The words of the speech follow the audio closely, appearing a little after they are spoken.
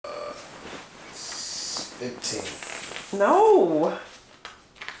15th. No.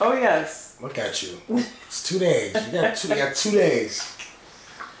 Oh, yes. Look at you. It's 2 days. You got 2 days.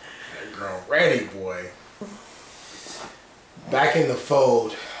 That girl ready, boy. Back in the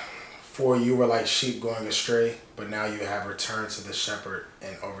fold, for you were like sheep going astray, but now you have returned to the shepherd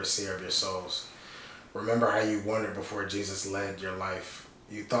and overseer of your souls. Remember how you wondered before Jesus led your life.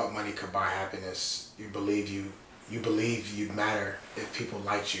 You thought money could buy happiness. You believed you'd matter if people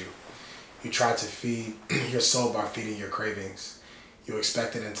liked you. You tried to feed your soul by feeding your cravings. You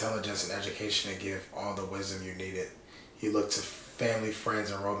expected intelligence and education to give all the wisdom you needed. You looked to family, friends,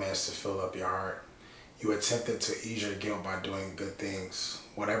 and romance to fill up your heart. You attempted to ease your guilt by doing good things.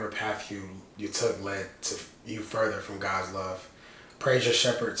 Whatever path you took led to you further from God's love. Praise your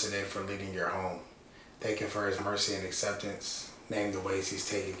shepherd today for leading your home. Thank him for his mercy and acceptance. Name the ways he's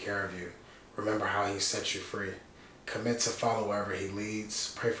taking care of you. Remember how he set you free. Commit to follow wherever he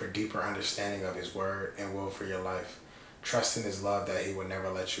leads. Pray for deeper understanding of his word and will for your life. Trust in his love that he will never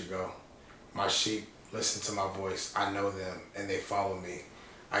let you go. My sheep, listen to my voice. I know them and they follow me.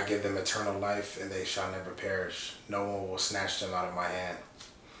 I give them eternal life and they shall never perish. No one will snatch them out of my hand.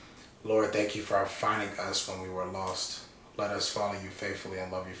 Lord, thank you for finding us when we were lost. Let us follow you faithfully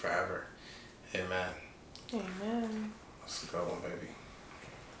and love you forever. Amen. Amen. That's a good one, baby.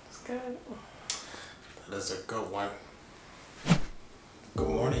 It's good. That is a good one. Good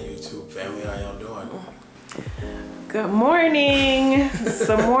morning, YouTube family. How y'all doing? Good morning. It's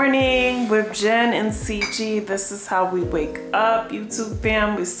the morning with Jen and CG. This is how we wake up, YouTube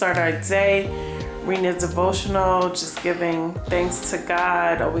fam. We start our day reading a devotional, just giving thanks to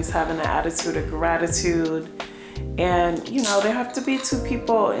God, always having an attitude of gratitude. And, you know, there have to be two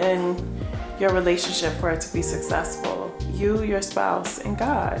people in your relationship for it to be successful. You, your spouse, and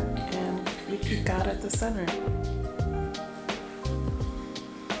God. And we keep God at the center.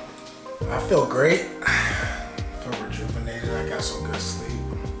 I feel great. I feel rejuvenated. I got some good sleep.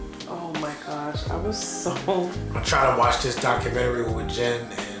 Oh my gosh, I was so... I'm trying to watch this documentary with Jen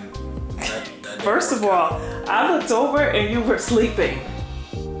and that First of all, I looked over and you were sleeping.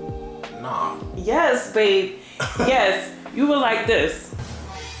 Nah. Yes, babe. Yes, you were like this.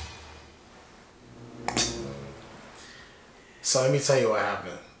 So let me tell you what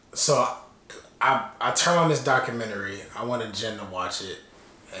happened. So I turned on this documentary. I wanted Jen to watch it,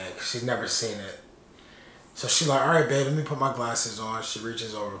 and she's never seen it. So she's like, all right, babe, let me put my glasses on. She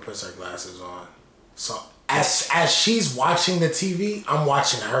reaches over, puts her glasses on. So as she's watching the TV, I'm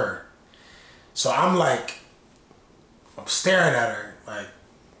watching her. So I'm staring at her, like,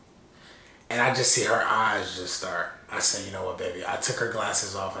 and I just see her eyes just start. I say, you know what, baby? I took her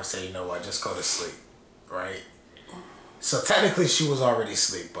glasses off. I said, you know what? Just go to sleep, right? So technically she was already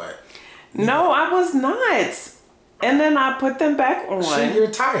asleep, but... No, I was not. And then I put them back on. You're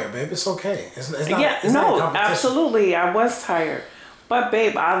tired, babe. It's okay. It's not, yeah, it's no, not a competition. Absolutely. I was tired. But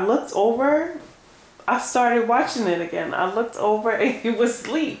babe, I looked over. I started watching it again. I looked over and you was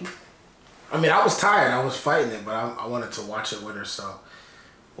asleep. I mean, I was tired. I was fighting it, but I wanted to watch it with her, so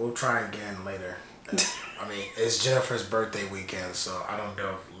we'll try again later. I mean, it's Jennifer's birthday weekend, so I don't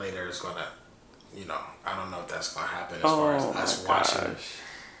know if later is going to, you know, I don't know if that's going to happen as far as us watching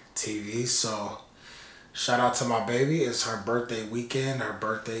TV. So shout out to my baby. It's her birthday weekend. Her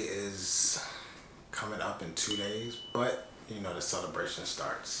birthday is coming up in 2 days, but you know the celebration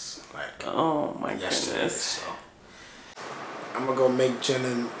starts like yesterday. Goodness. So I'm gonna go make Jen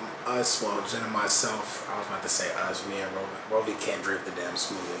and myself. I was about to say us, me and Rovi can't drink the damn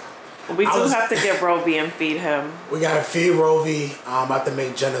smoothie. We have to get Rovi and feed him. We gotta feed Rovi. I'm about to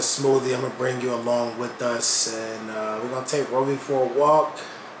make Jen a smoothie. I'm gonna bring you along with us, and we're gonna take Rovi for a walk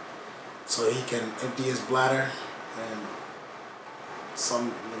so he can empty his bladder and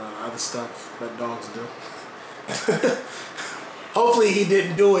some, you know, other stuff that dogs do. Hopefully he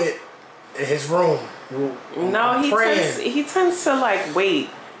didn't do it in his room. He tends to like wait.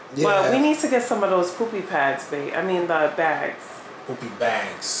 Yeah. But we need to get some of those poopy pads, babe. I mean the bags. Poopy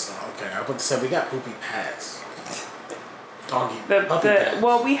bags. Okay, I was about to say we got poopy pads. Puppy pads.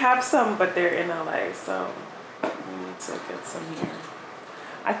 Well, we have some, but they're in LA, so we need to get some here.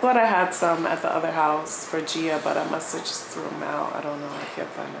 I thought I had some at the other house for Gia, but I must have just threw them out. I don't know. I can't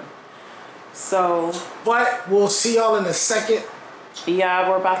find them. So. But we'll see y'all in a second. Yeah,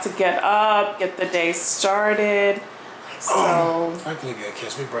 we're about to get up, get the day started. So. I can give you a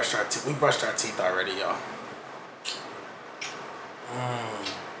kiss. We brushed our teeth already, y'all.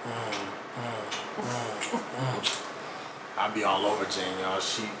 I'll be all over Jane, y'all.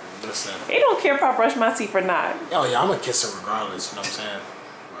 Listen. He don't care if I brush my teeth or not. Oh yeah, I'm gonna kiss her regardless. You know what I'm saying?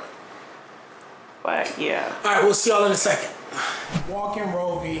 But yeah. All right, we'll see y'all in a second. Walking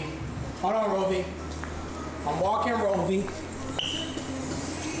Rovi. Hold on, Rovi. I'm walking Rovi.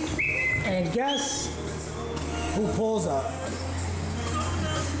 And guess who pulls up?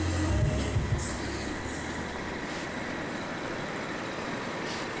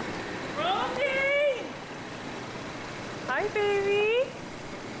 Rovi! Hi, baby.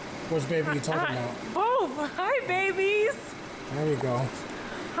 Which baby you talking about? Both. Hi, babies. There we go.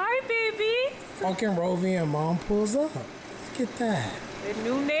 Hi, babies. Fucking Rovi and mom pulls up. Look at that. The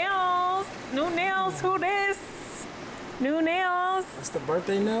new nails. New nails. Who this? New nails. It's the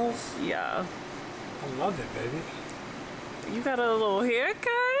birthday nails? Yeah. I love it, baby. You got a little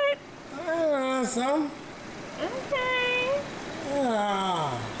haircut? Some. Okay.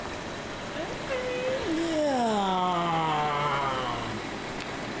 Yeah. Okay. Yeah.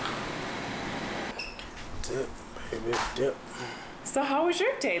 Dip, baby, dip. So how was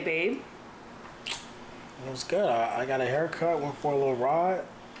your day, babe? It was good. I got a haircut, went for a little ride,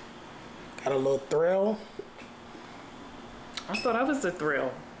 got a little thrill. I thought I was the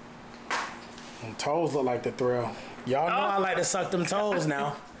thrill. And toes look like the thrill. Y'all know I like to suck them toes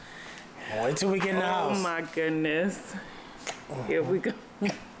now. Wait till we get in the house. Oh my goodness. Here we go.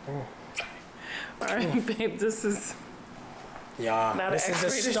 All right, babe, this is Y'all, not this an is the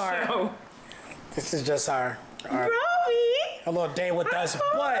X-rated start. show. This is just our Robbie! a little day with us,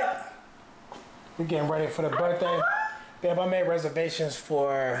 but we're getting ready for the birthday. Babe, I made reservations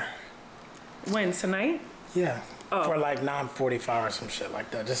for When, tonight? for like 9:45 or some shit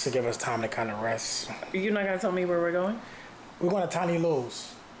like that, just to give us time to kind of rest. You're not gonna tell me where we're going? We're going to Tiny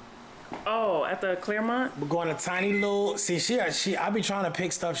Lou's. Oh, at the Clermont? We're going to Tiny Lou. See, she I be trying to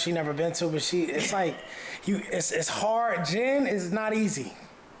pick stuff she never been to, but it's like it's hard. Jen is not easy.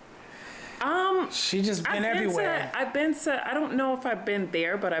 She just been everywhere. I've been to, I don't know if I've been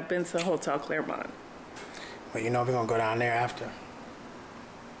there, but I've been to Hotel Clermont. Well, you know we're gonna go down there after.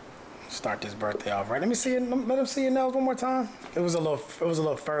 Start this birthday off right. Let me see it. Let him see your nails one more time. It was a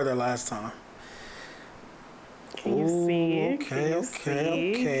little further last time. Can you see?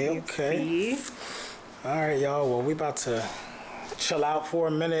 Okay. All right, y'all. Well, we about to chill out for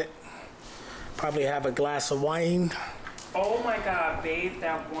a minute. Probably have a glass of wine. Oh my God, babe,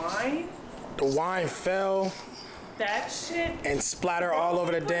 that wine? The wine fell That shit. and splattered all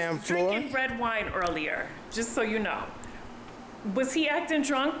over the damn floor. Drinking red wine earlier, just so you know. Was he acting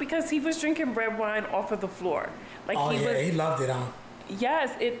drunk? Because he was drinking red wine off of the floor. Like he loved it, huh?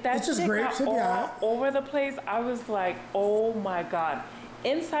 Yes, that It's just shit grapes, got it'll be all alright. over the place. I was like, oh my God.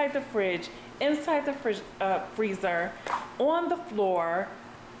 Inside the fridge, inside the freezer, on the floor,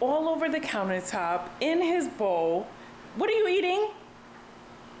 all over the countertop, in his bowl. What are you eating?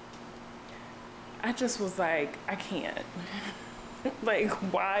 I just was like, I can't. Like,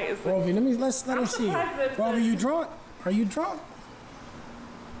 why is it? Rovi, let's let him see you. surprised that- Rovi, you drunk? Are you drunk?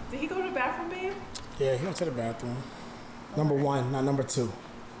 Did he go to the bathroom, babe? Yeah, he went to the bathroom. Number one, not number two.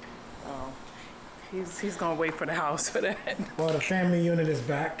 Oh, he's gonna wait for the house for that. Well, the family unit is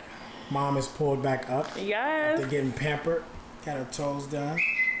back. Mom is pulled back up. Yes. They're getting pampered. Got her toes done.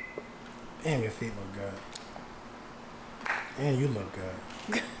 Damn, your feet look good. And you look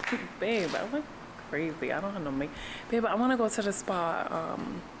good. Babe, I look crazy. I don't have no make. Babe, I want to go to the spa.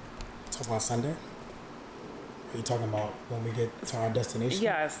 Talk about Sunday? Are you talking about when we get to our destination?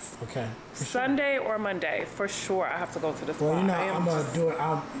 Yes. Okay. Sunday or Monday, for sure. I have to go to the spa. Well, you know, I'm gonna do it.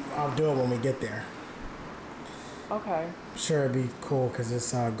 I'll do it when we get there. Okay. I'm sure it'd be cool because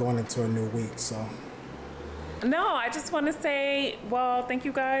it's going into a new week. So. No, I just want to say, well, thank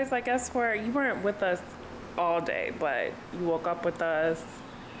you guys. I guess you weren't with us all day, but you woke up with us,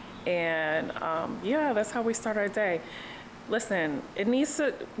 and yeah, that's how we start our day. Listen, it needs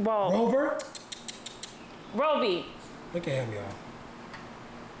to. Well, Rover. Rovi. Look at him, y'all.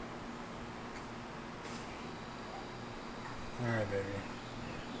 All right, baby.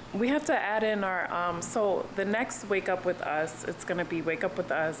 We have to add in our, so the next Wake Up With Us, it's gonna be Wake Up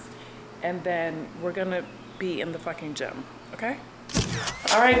With Us, and then we're gonna be in the fucking gym, okay?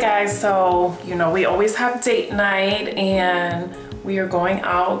 All right, guys, so, you know, we always have date night, and we are going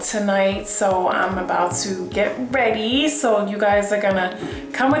out tonight, so I'm about to get ready, so you guys are gonna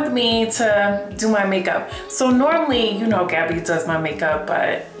come with me to do my makeup. So normally, you know, Gabby does my makeup,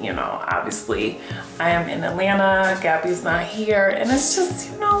 but, you know, obviously I am in Atlanta, Gabby's not here, and it's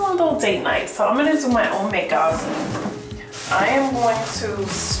just, you know, a little date night, so I'm gonna do my own makeup. I am going to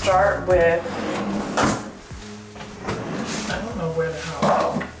start with, I don't know where the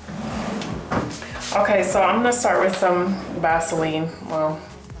hell. Okay, so I'm gonna start with some Vaseline. Well,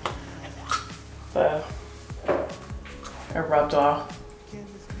 it rubbed off.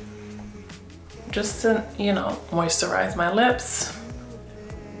 Just to, you know, moisturize my lips.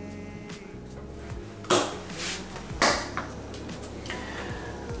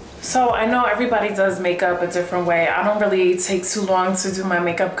 So I know everybody does makeup a different way. I don't really take too long to do my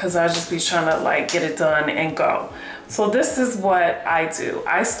makeup because I just be trying to like get it done and go. So this is what I do.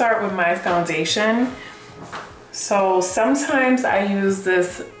 I start with my foundation. So sometimes I use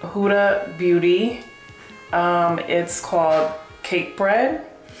this Huda Beauty. It's called Cake Bread,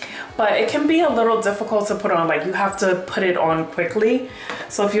 but it can be a little difficult to put on. Like you have to put it on quickly.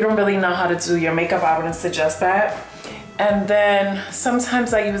 So if you don't really know how to do your makeup, I wouldn't suggest that. And then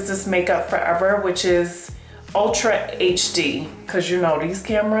sometimes I use this Makeup Forever, which is Ultra HD, because you know these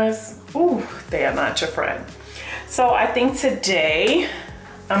cameras, ooh, they are not your friend. So I think today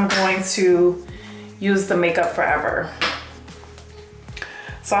I'm going to use the Makeup Forever.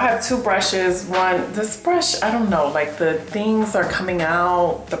 So I have two brushes. One, this brush, I don't know, like the things are coming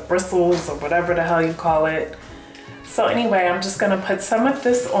out, the bristles or whatever the hell you call it. So anyway, I'm just gonna put some of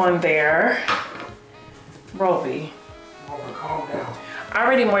this on there. Roby. Calm down. I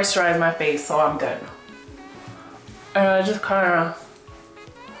already moisturized my face, so I'm good. And I just kind of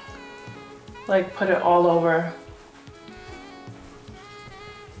like put it all over.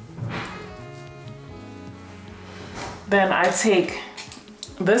 Then I take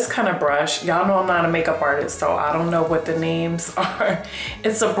this kind of brush. Y'all know I'm not a makeup artist, so I don't know what the names are.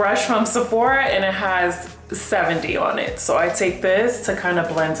 It's a brush from Sephora and it has 70 on it. So I take this to kind of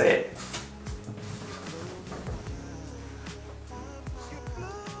blend it.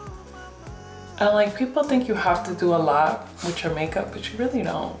 And like people think you have to do a lot with your makeup, but you really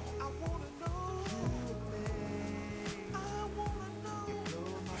don't.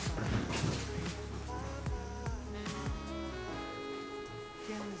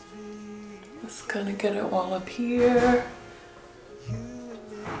 Just gonna get it all up here.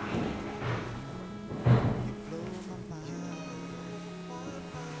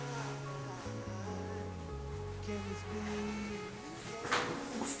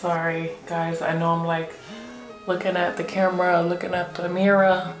 Sorry guys, I know I'm like looking at the camera, looking at the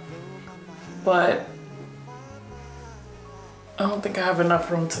mirror, but I don't think I have enough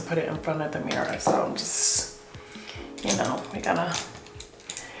room to put it in front of the mirror, so I'm just, you know, we gotta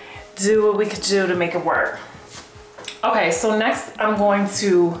do what we could do to make it work. Okay, so next I'm going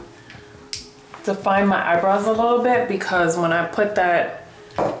to define my eyebrows a little bit because when I put that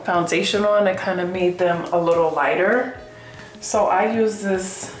foundation on, it kind of made them a little lighter. So I use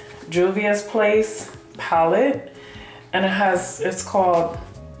this Juvia's Place palette and it's called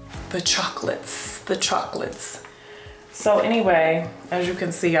the chocolates. So anyway, as you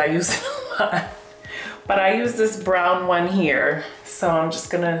can see, I use it a lot, but I use this brown one here. So I'm just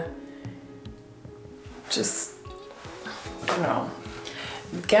gonna you know,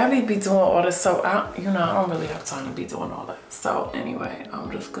 Gabby be doing all this, so I don't really have time to be doing all that. So anyway,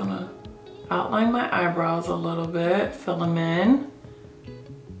 I'm just gonna outline my eyebrows a little bit, fill them in.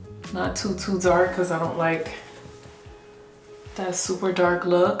 Not too dark because I don't like that super dark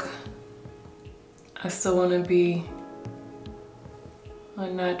look. I still want to be a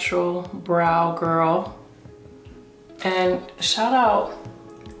natural brow girl. And shout out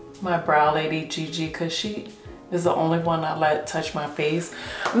my brow lady Gigi, because she is the only one I let touch my face.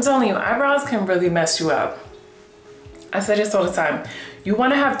 I'm telling you, eyebrows can really mess you up. I say this all the time. You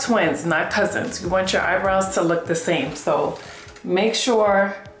want to have twins, not cousins. You want your eyebrows to look the same. So make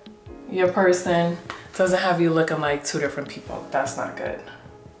sure your person doesn't have you looking like two different people. That's not good.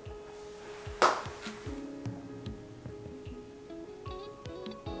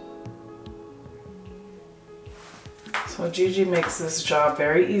 So Gigi makes this job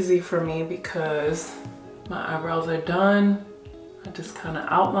very easy for me because my eyebrows are done. I just kind of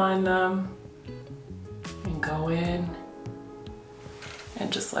outline them and go in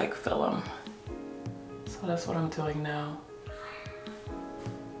and just like fill them. So that's what I'm doing now.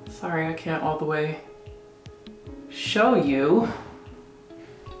 Sorry, I can't all the way show you,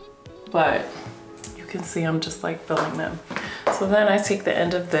 but you can see I'm just like filling them. So then I take the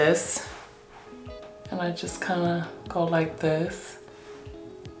end of this and I just kind of go like this.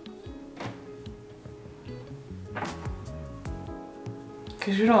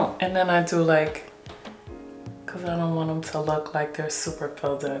 Cause you don't, and then I do like, cause I don't want them to look like they're super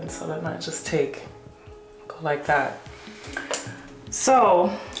filled in. So then I just go like that.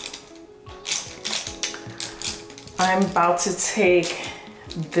 So I'm about to take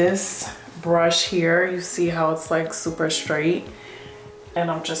this brush here. You see how it's like super straight, and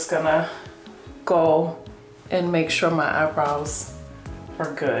I'm just gonna go and make sure my eyebrows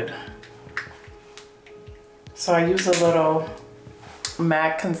are good. So I use a little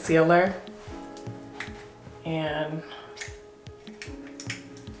MAC concealer and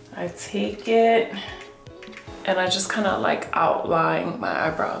I take it And I just kind of like outline my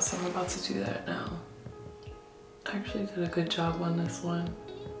eyebrows. So I'm about to do that now. I actually did a good job on this one.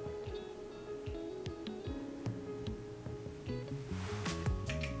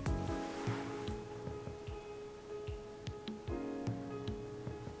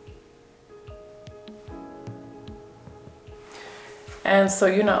 And so,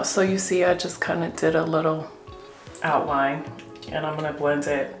 you know, so you see I just kind of did a little outline and I'm gonna blend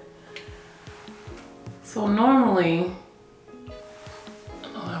it. So normally, I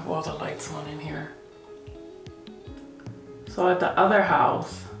don't have all the lights on in here. So at the other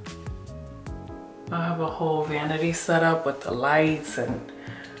house, I have a whole vanity set up with the lights and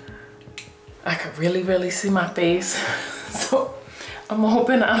I could really see my face. So I'm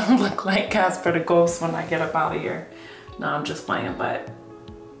hoping I don't look like Casper the Ghost when I get up out of here. No, I'm just playing, but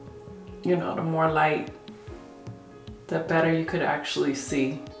you know, the more light, the better you could actually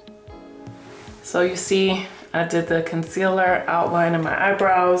see. So you see, I did the concealer outline in my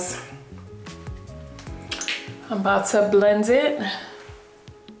eyebrows. I'm about to blend it.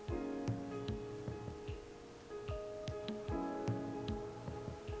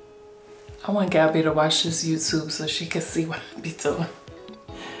 I want Gabby to watch this YouTube so she can see what I be doing.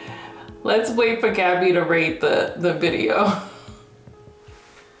 Let's wait for Gabby to rate the video.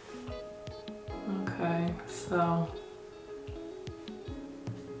 Okay, so.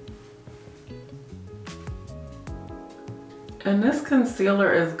 And this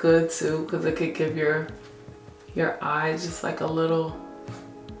concealer is good too because it could give your eyes just like a little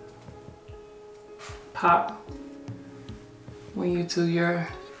pop when you do your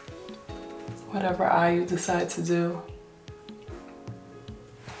whatever eye you decide to do.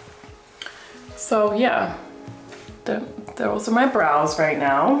 So yeah, those are my brows right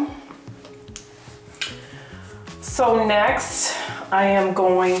now. So next I am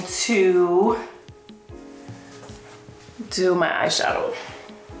going to do my eyeshadow.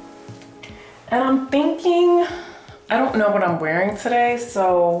 And I'm thinking, I don't know what I'm wearing today,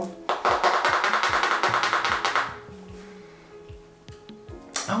 so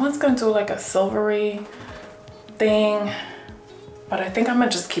I was gonna do like a silvery thing, but I think I'm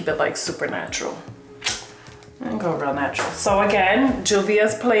gonna just keep it like super natural. And go real natural. So again,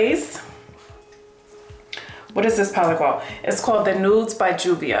 Juvia's Place. What is this palette called? It's called the Nudes by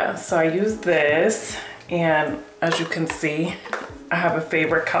Juvia. So I use this, and as you can see, I have a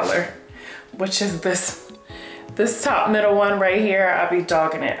favorite color, which is this top middle one right here. I'll be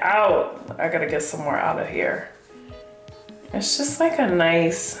dogging it out. I gotta get some more out of here. It's just like a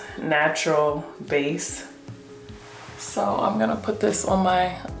nice natural base. So I'm gonna put this on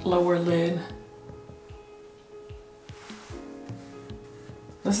my lower lid.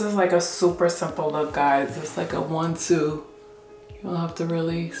 This is like a super simple look, guys. It's like a 1-2. You don't have to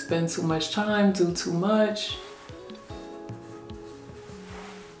really spend too much time, do too much.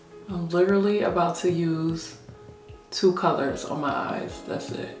 I'm literally about to use 2 colors on my eyes.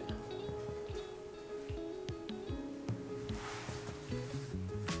 That's it.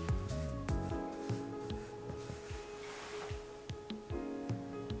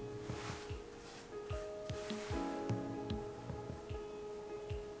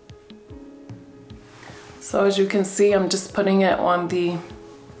 So as you can see, I'm just putting it on the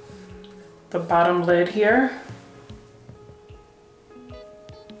bottom lid here.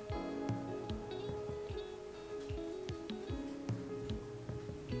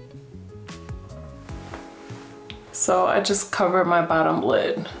 So I just cover my bottom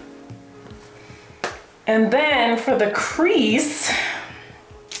lid. And then for the crease,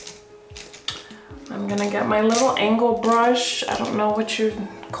 I'm gonna get my little angle brush. I don't know what you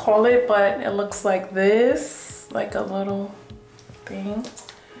call it, but it looks like this, like a little thing.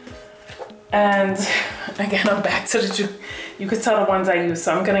 And again, I'm back to you could tell the ones I use.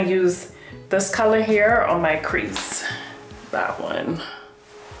 So I'm gonna use this color here on my crease, that one.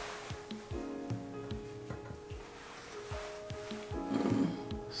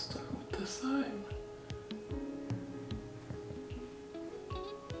 Start with this side.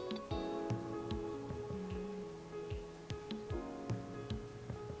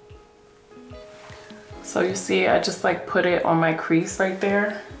 So you see, I just like put it on my crease right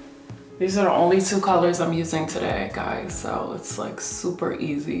there. These are the only 2 colors I'm using today, guys. So it's like super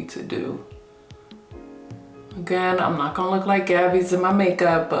easy to do. Again, I'm not gonna look like Gabby's in my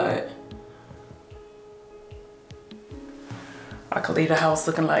makeup, but I could leave the house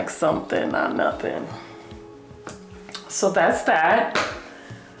looking like something, not nothing. So that's that.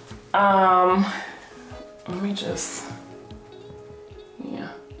 Let me just, yeah,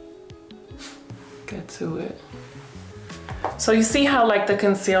 get to it. So you see how like the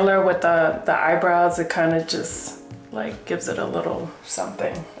concealer with the eyebrows, it kind of just like gives it a little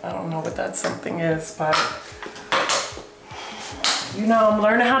something. I don't know what that something is, but you know, I'm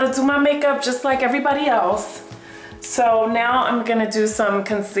learning how to do my makeup just like everybody else. So now I'm gonna do some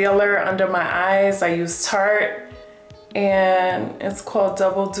concealer under my eyes. I use Tarte and it's called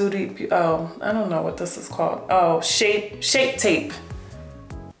Double Duty. Oh, I don't know what this is called. Oh, Shape Tape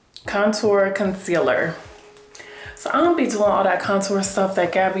Contour Concealer. So I don't be doing all that contour stuff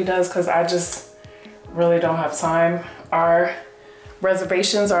that Gabby does because I just really don't have time. Our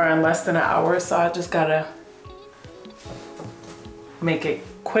reservations are in less than an hour, so I just gotta make it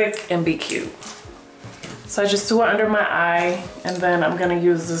quick and be cute. So I just do it under my eye, and then I'm gonna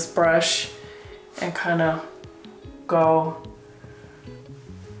use this brush and kind of go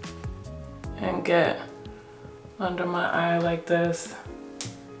and get under my eye like this.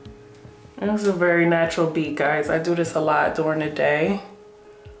 And it's a very natural beat, guys. I do this a lot during the day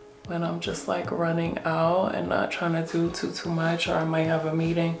when I'm just like running out and not trying to do too much, or I might have a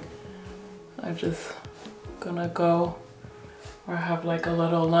meeting. I just gonna go or have like a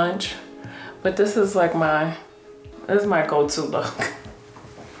little lunch. But this is like this is my go-to look.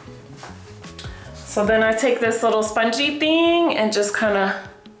 So then I take this little spongy thing and just kind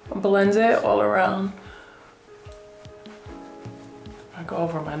of blend it all around. I go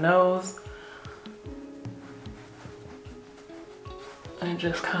over my nose. And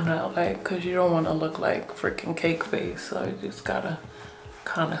just kind of like, cause you don't want to look like freaking cake face. So you just gotta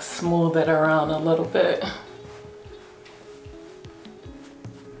kind of smooth it around a little bit.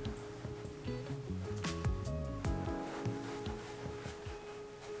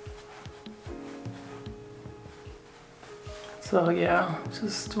 So yeah,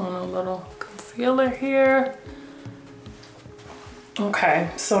 just doing a little concealer here. Okay,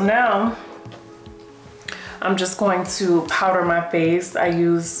 so now I'm just going to powder my face. I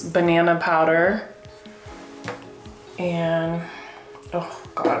use banana powder. And, oh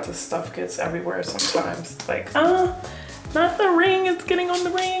God, this stuff gets everywhere sometimes. It's like, not the ring, it's getting on the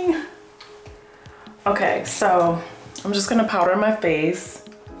ring. Okay, so I'm just gonna powder my face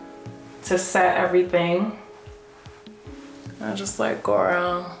to set everything. I just like go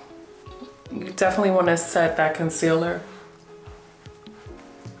around. You definitely wanna set that concealer.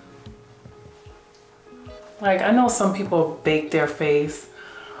 Like, I know some people bake their face.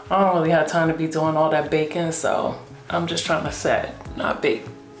 I don't really have time to be doing all that baking, so I'm just trying to set, not bake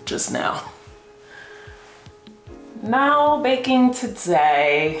just now. Now baking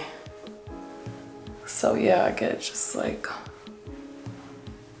today. So yeah, I get just like,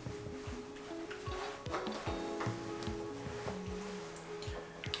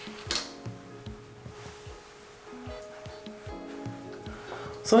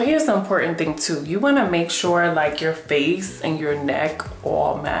 so here's the important thing too. You want to make sure like your face and your neck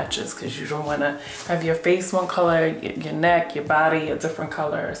all matches, because you don't want to have your face one color, your neck, your body a different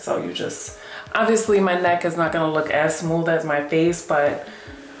color. So you just, obviously my neck is not going to look as smooth as my face, but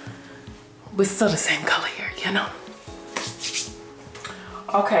we're still the same color here, you know?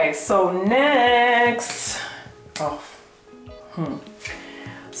 Okay, so next,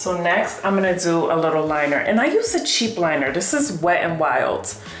 So next I'm gonna do a little liner, and I use a cheap liner. This is Wet n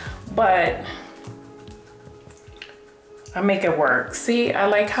Wild, but I make it work. See, I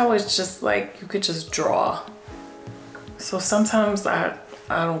like how it's just like, you could just draw. So sometimes I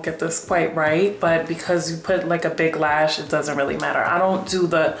don't get this quite right, but because you put like a big lash, it doesn't really matter. I don't do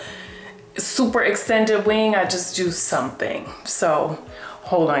the super extended wing, I just do something. So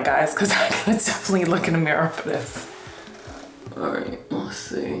hold on guys, because I gotta definitely look in the mirror for this. All right, let's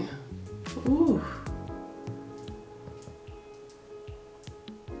see. Ooh.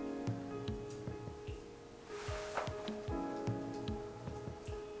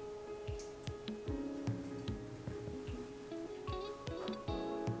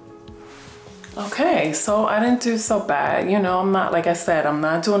 Okay, so I didn't do so bad. You know, I'm not, like I said, I'm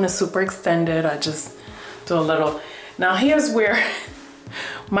not doing a super extended. I just do a little. Now here's where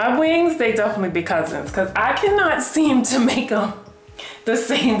my wings, they definitely be cousins, because I cannot seem to make them the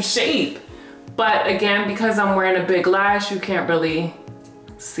same shape. But again, because I'm wearing a big lash, you can't really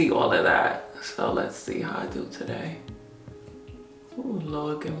see all of that. So let's see how I do today. Oh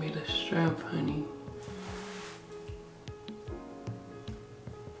Lord, give me the strength, honey.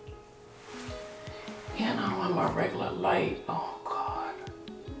 Yeah, and I don't want my regular light. Oh God.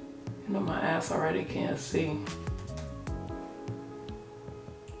 You know my ass already can't see.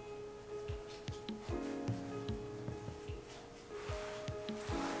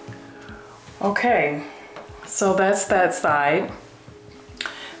 Okay, so that's that side.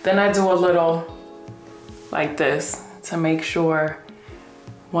 Then I do a little like this to make sure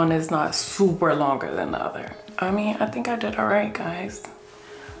one is not super longer than the other. I mean, I think I did all right, guys.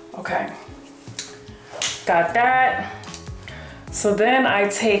 Okay, got that. So then I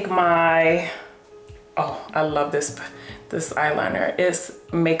take my, oh, I love this eyeliner. It's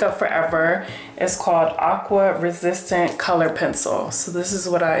Makeup Forever. It's called Aqua Resistant Color Pencil. So this is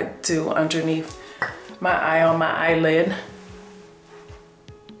what I do underneath my eye on my eyelid.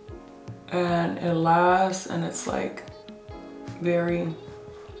 And it lasts, and it's like very,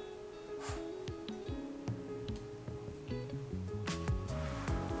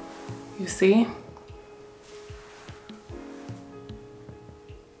 you see?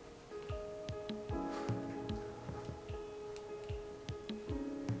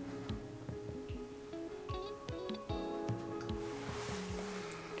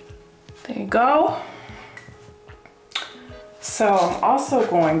 There you go. So I'm also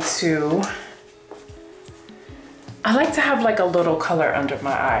going to, I like to have like a little color under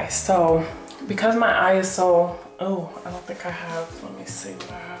my eye. So because my eye is so, oh, I don't think I have, let me see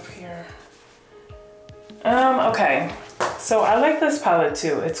what I have here. Okay, so I like this palette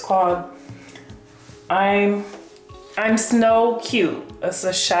too. It's called I'm Snow Cute. It's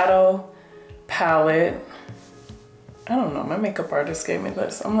a shadow palette. I don't know, my makeup artist gave me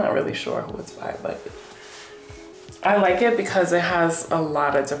this. I'm not really sure who it's by, but I like it because it has a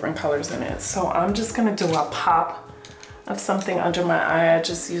lot of different colors in it. So I'm just gonna do a pop of something under my eye. I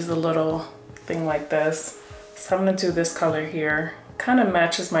just use a little thing like this. So I'm gonna do this color here. Kind of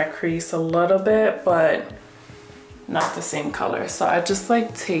matches my crease a little bit, but not the same color. So I just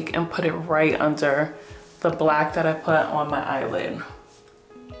like take and put it right under the black that I put on my eyelid.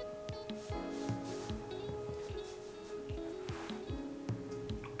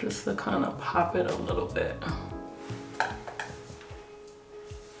 Just to kind of pop it a little bit.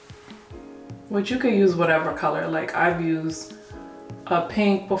 But you could use whatever color. Like I've used a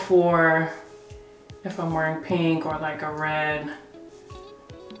pink before, if I'm wearing pink, or like a red.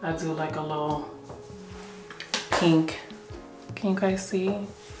 I do like a little pink. Can you guys see?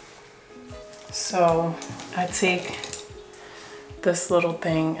 So I take this little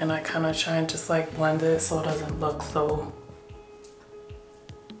thing and I kind of try and just like blend it so it doesn't look so.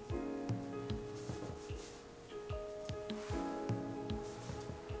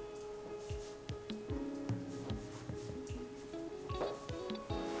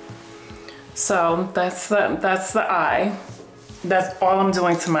 So that's the eye. That's all I'm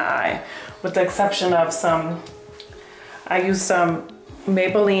doing to my eye, with the exception of I use some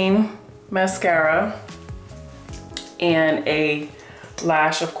Maybelline mascara and a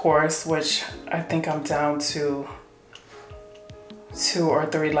lash, of course, which I think I'm down to 2 or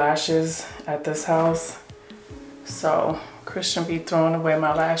 3 lashes at this house. So Christian be throwing away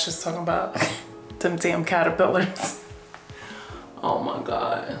my lashes talking about them damn caterpillars. Oh my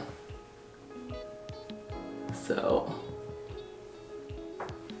God. So,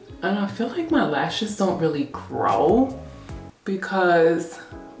 and I feel like my lashes don't really grow because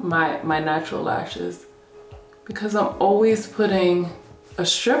my natural lashes, because I'm always putting a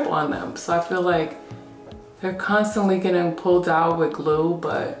strip on them. So I feel like they're constantly getting pulled out with glue,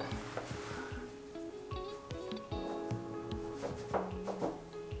 but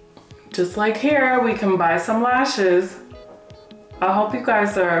just like here, we can buy some lashes. I hope you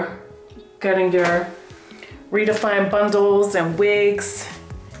guys are getting your Redefine bundles and wigs.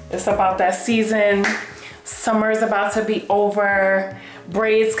 It's about that season. Summer's about to be over.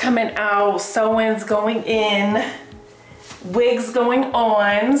 Braids coming out, sew-ins going in, wigs going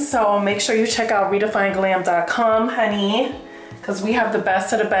on. So make sure you check out redefineglam.com, honey, because we have the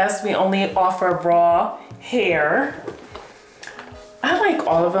best of the best. We only offer raw hair. I like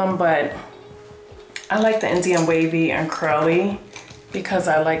all of them, but I like the Indian wavy and curly, because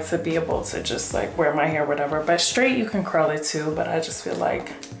I like to be able to just like wear my hair whatever. But straight you can curl it too, but I just feel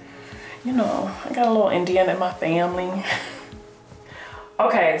like, you know, I got a little Indian in my family.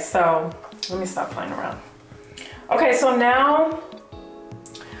 Okay, so let me stop playing around. Okay, so now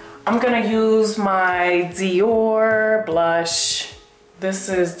I'm gonna use my Dior blush. This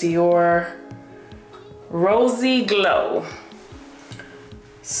is Dior Rosy Glow.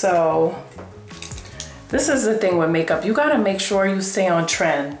 So this is the thing with makeup. You gotta make sure you stay on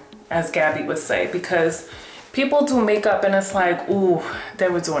trend, as Gabby would say, because people do makeup and it's like, ooh, they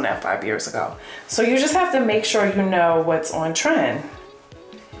were doing that 5 years ago. So you just have to make sure you know what's on trend.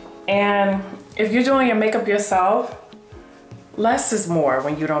 And if you're doing your makeup yourself, less is more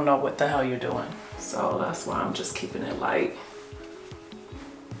when you don't know what the hell you're doing. So that's why I'm just keeping it light.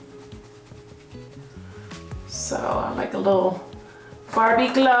 So I like a little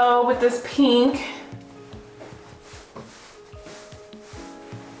Barbie glow with this pink.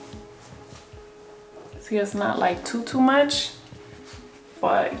 See, it's not like too much,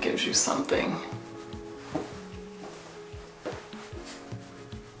 but it gives you something.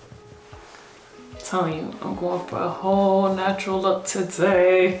 I'm telling you, I'm going for a whole natural look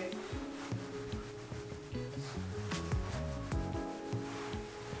today.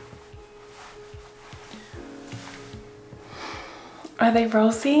 Are they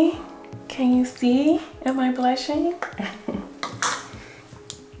rosy? Can you see? Am I blushing?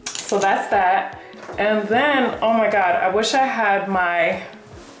 So that's that. And then, oh my God, I wish I had my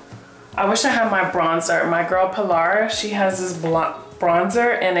bronzer. My girl Pilar, she has this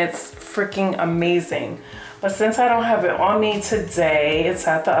bronzer and it's freaking amazing. But since I don't have it on me today, it's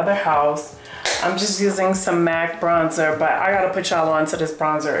at the other house, I'm just using some MAC bronzer, but I gotta put y'all on to this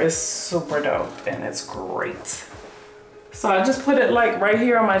bronzer. It's super dope and it's great. So I just put it like right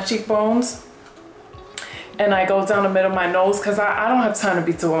here on my cheekbones and I go down the middle of my nose because I don't have time to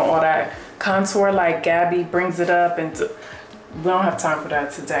be doing all that contour like Gabby brings it up, and we don't have time for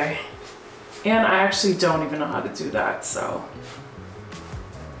that today. And I actually don't even know how to do that, so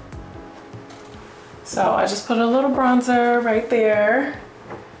I just put a little bronzer right there.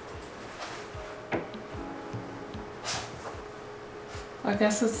 I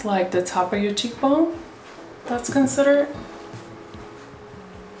guess it's like the top of your cheekbone that's considered.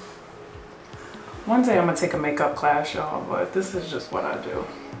 One day I'm gonna take a makeup class, y'all, but this is just what I do.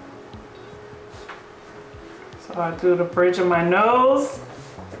 So I do the bridge of my nose.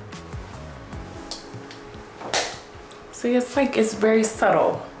 See, it's like, it's very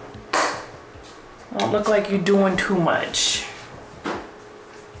subtle. Don't look like you're doing too much.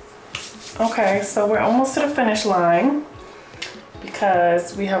 Okay, so we're almost to the finish line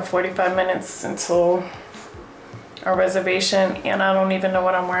because we have 45 minutes until our reservation and I don't even know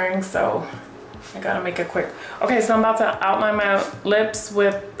what I'm wearing, so I gotta make it quick. Okay, so I'm about to outline my lips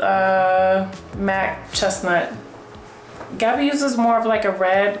with MAC Chestnut. Gabby uses more of like a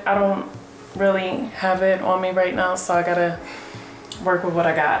red. I don't really have it on me right now, so I gotta work with what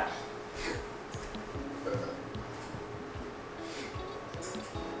I got.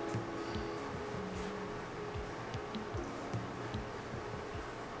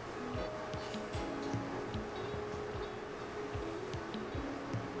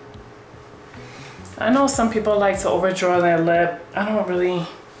 I know some people like to overdraw their lip. I don't really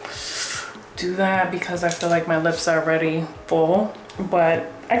do that because I feel like my lips are already full,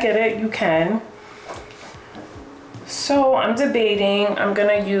 but I get it, you can. So I'm debating, I'm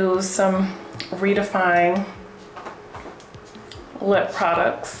gonna use some Redefine lip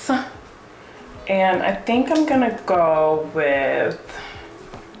products. And I think I'm gonna go with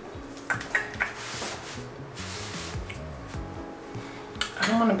I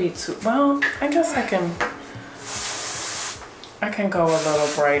don't want to be too, well, I guess I can go a little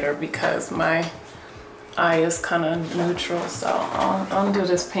brighter because my eye is kind of neutral, so I'll do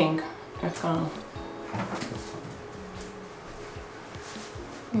this pink. If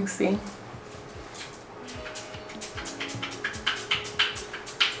you see.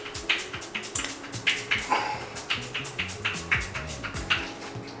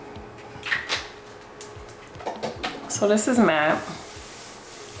 So this is matte.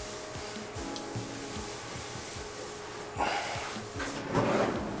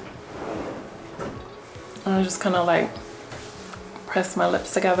 I'm just gonna like press my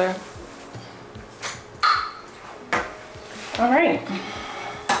lips together. All right.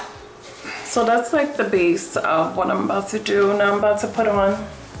 So that's like the base of what I'm about to do. Now I'm about to put on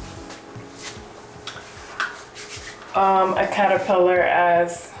a caterpillar,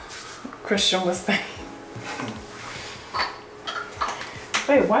 as Christian was saying.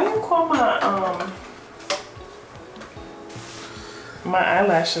 Wait, why do you call my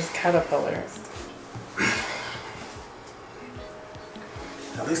eyelashes caterpillars?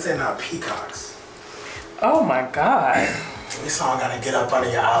 At least they're not peacocks. Oh my God. At least I'm gonna get up under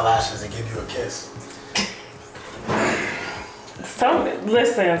your eyelashes and give you a kiss.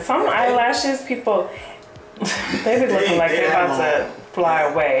 Some eyelashes, people, they be looking like they're about to fly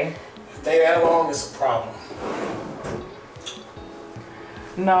away. If they that long, it's a problem.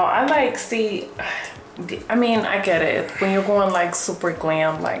 No, I mean, I get it. When you're going like super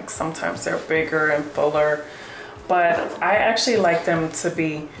glam, like sometimes they're bigger and fuller. But I actually like them to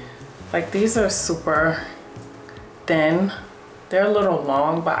be, like, these are super thin. They're a little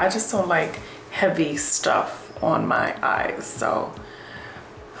long, but I just don't like heavy stuff on my eyes. So,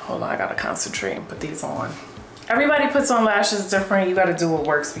 hold on, I gotta concentrate and put these on. Everybody puts on lashes different. You gotta do what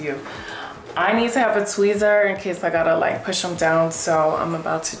works for you. I need to have a tweezer in case I gotta like push them down, so I'm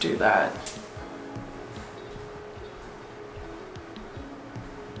about to do that.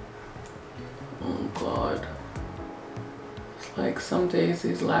 Oh God. Like some days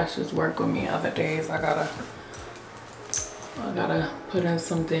these lashes work with me, other days I gotta put in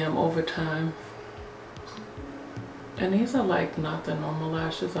some damn overtime. And these are like not the normal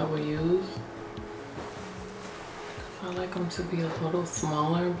lashes I would use. I like them to be a little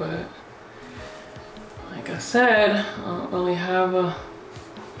smaller, but like I said, I don't really have a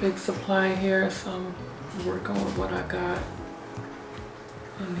big supply here, so I'm working with what I got.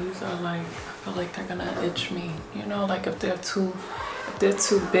 And these are like, I feel like they're gonna itch me. You know, like if they're too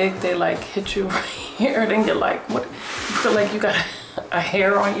big, they like hit you right here. Then you're like, what? You feel like you got a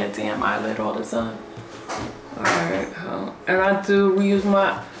hair on your damn eyelid all the time. All right, and I do reuse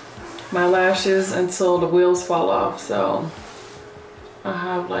my lashes until the wheels fall off. So I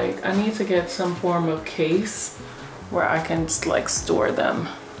have like, I need to get some form of case where I can just like store them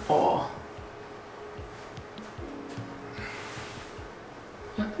all.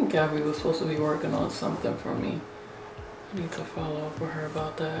 I think Gabby was supposed to be working on something for me. I need to follow up with her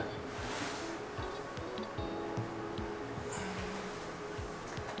about that.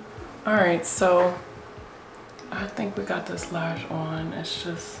 All right, so I think we got this lash on. It's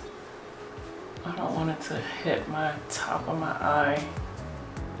just, I don't want it to hit my top of my eye.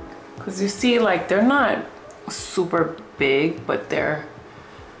 Cause you see, like they're not super big, but they're,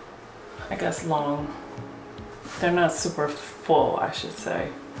 I guess, long. They're not super full, I should say.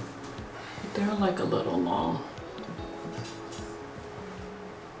 But they're like a little long.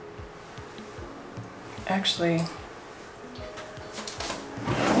 Actually,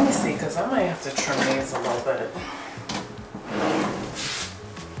 let me see, cause I might have to trim these a little bit.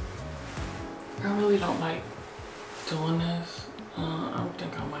 I really don't like doing this. I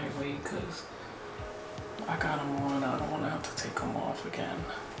think I might wait because I got them on. I don't want to have to take them off again.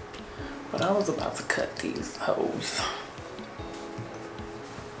 But I was about to cut these hoes.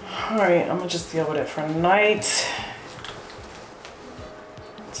 Alright, I'm gonna just deal with it for tonight.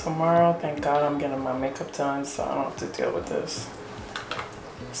 Tomorrow, thank God I'm getting my makeup done, so I don't have to deal with this.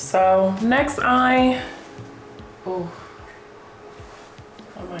 So, next eye. Oh,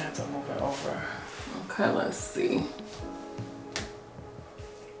 I might have to move it over. Okay, let's see.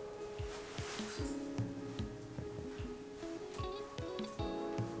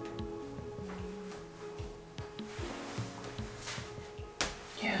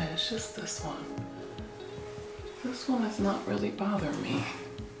 Yeah, it's just this one. This one is not really bothering me.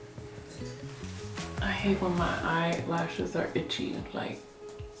 I hate when my eyelashes are itchy, like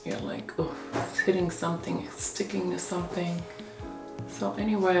you're like, oh, it's hitting something, it's sticking to something. So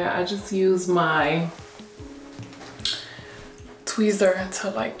anyway, I just use my tweezer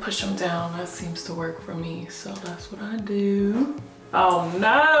to like push them down. That seems to work for me, so that's what I do. Oh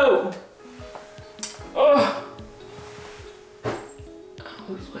no! Oh,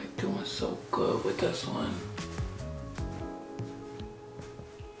 I was like doing so good with this one.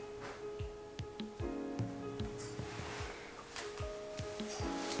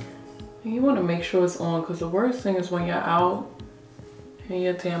 You want to make sure it's on, because the worst thing is when you're out and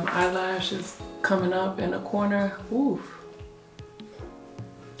your damn eyelash is coming up in the corner. Oof.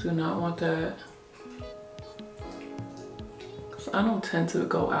 Do not want that. Because I don't tend to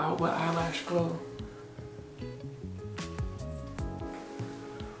go out with eyelash glue.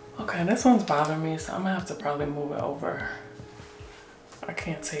 Okay, this one's bothering me, so I'm gonna have to probably move it over. I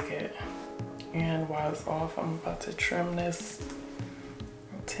can't take it. And while it's off, I'm about to trim this.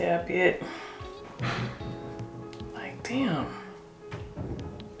 Tap it. Like, damn.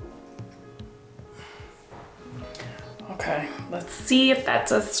 Okay, let's see if that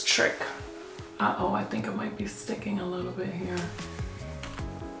does trick. Uh-oh, I think it might be sticking a little bit here.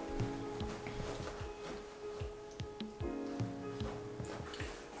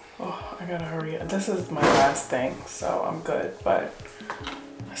 Oh, I gotta hurry up. This is my last thing, so I'm good, but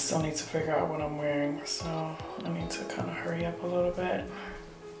I still need to figure out what I'm wearing, so I need to kind of hurry up a little bit.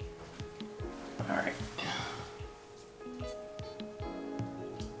 All right.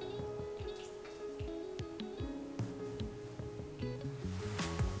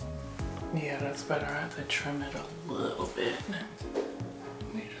 Yeah, that's better. I have to trim it a little bit.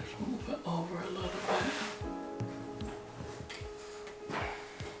 Let me just move it over a little bit.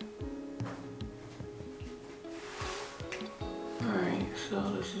 All right, so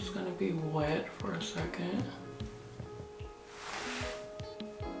this is gonna be wet for a second.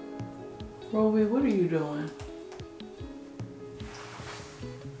 Roby, what are you doing?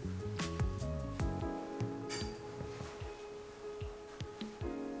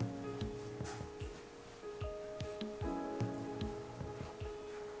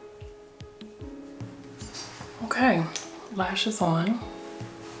 Okay, lashes on.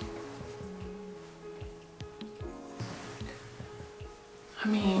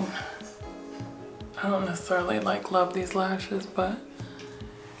 I don't necessarily like love these lashes, but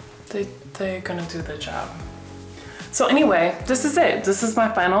they're gonna do the job. So anyway, this is it. This is my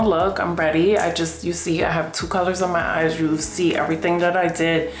final look. I'm ready. You see I have 2 colors on my eyes. You see everything that I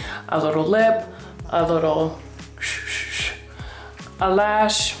did. A little lip, a little a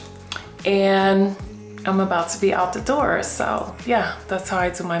lash, and I'm about to be out the door. So yeah, that's how I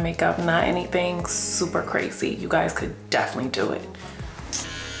do my makeup. Not anything super crazy. You guys could definitely do it.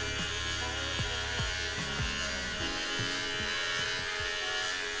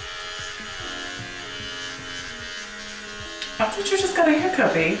 I thought you just got a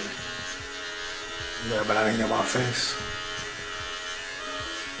haircut, babe. Yeah, but I didn't get my face.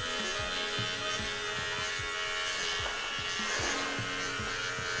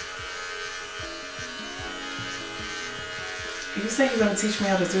 You said you're gonna teach me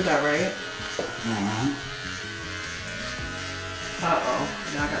how to do that, right? Mm-hmm. Uh-oh.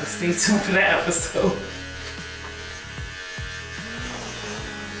 Y'all gotta stay tuned for that episode.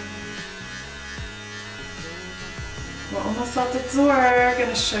 We're almost out the door.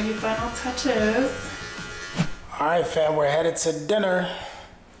 Gonna show you final touches. All right, fam, we're headed to dinner.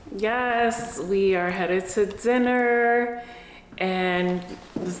 Yes, we are headed to dinner. And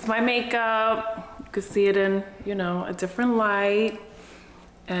this is my makeup. You can see it in, a different light.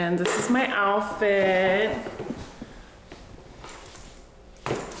 And this is my outfit.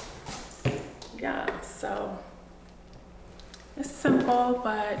 Yeah, so it's simple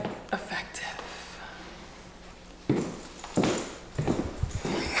but effective.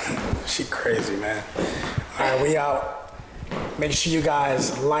 She crazy, man. All right, we out. Make sure you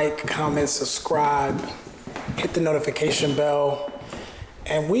guys like, comment, subscribe, hit the notification bell,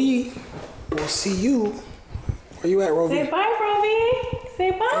 and we will see you. Where you at, Roby? Say bye, Roby.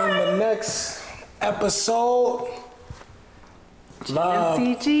 Say bye. In the next episode. Love.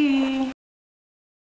 CG.